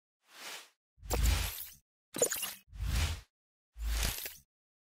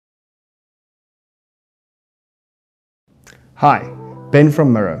Hi, Ben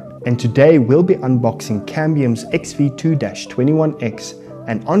from MiRO, and today we'll be unboxing Cambium's XV2-21X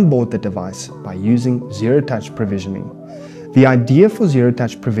and onboard the device by using zero-touch provisioning. The idea for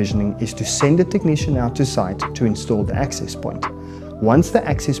zero-touch provisioning is to send a technician out to site to install the access point. Once the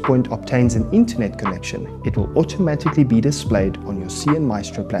access point obtains an internet connection, it will automatically be displayed on your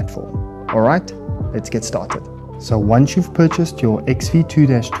cnMaestro platform. Alright, let's get started. So once you've purchased your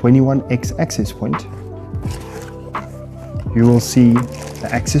XV2-21X access point, you will see the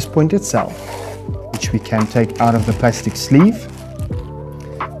access point itself, which we can take out of the plastic sleeve.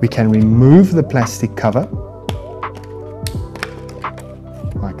 We can remove the plastic cover,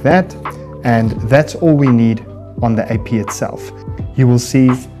 like that, and that's all we need on the AP itself. You will see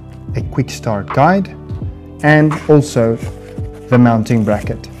a quick start guide and also the mounting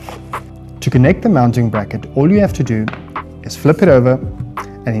bracket. To connect the mounting bracket, all you have to do is flip it over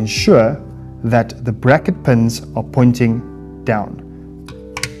and ensure that the bracket pins are pointing down.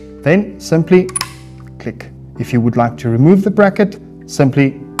 Then simply click. If you would like to remove the bracket,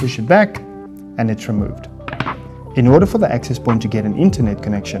 simply push it back and it's removed. In order for the access point to get an internet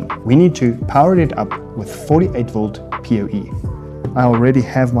connection, we need to power it up with 48 volt PoE. I already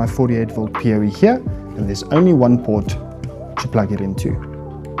have my 48 volt PoE here, and there's only one port to plug it into.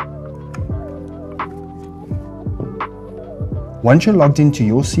 Once you're logged into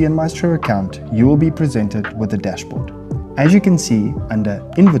your cnMaestro account, you will be presented with a dashboard. As you can see under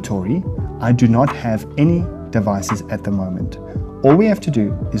inventory, I do not have any devices at the moment. All we have to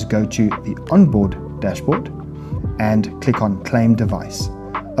do is go to the onboard dashboard and click on claim device.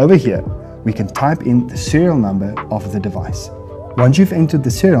 Over here, we can type in the serial number of the device. Once you've entered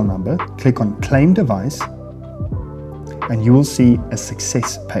the serial number, click on claim device and you will see a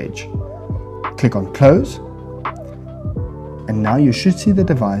success page. Click on close. And now you should see the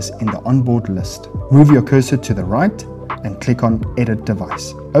device in the onboard list. Move your cursor to the right and click on edit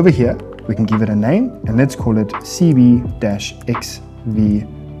device. Over here, we can give it a name and let's call it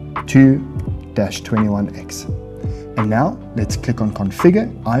CB-XV2-21X. And now let's click on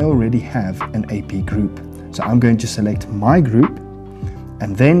configure. I already have an AP group. So I'm going to select my group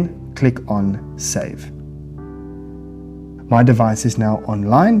and then click on save. My device is now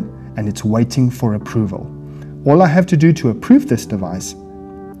online and it's waiting for approval. All I have to do to approve this device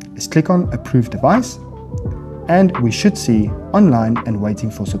is click on approve device and we should see online and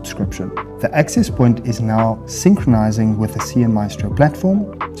waiting for subscription. The access point is now synchronizing with the cnMaestro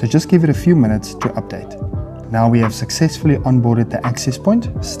platform, so just give it a few minutes to update. Now we have successfully onboarded the access point,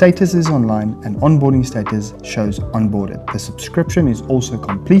 status is online and onboarding status shows onboarded. The subscription is also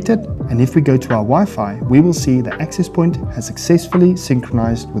completed, and if we go to our Wi-Fi, we will see the access point has successfully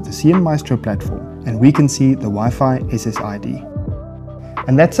synchronized with the cnMaestro platform and we can see the Wi-Fi SSID.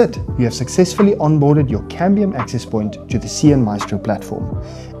 And that's it, you have successfully onboarded your Cambium access point to the cnMaestro platform.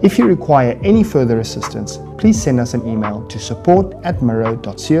 If you require any further assistance, please send us an email to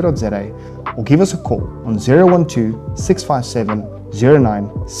support@miro.co.za or give us a call on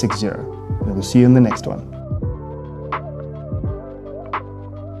 012-657-0960. And we'll see you in the next one.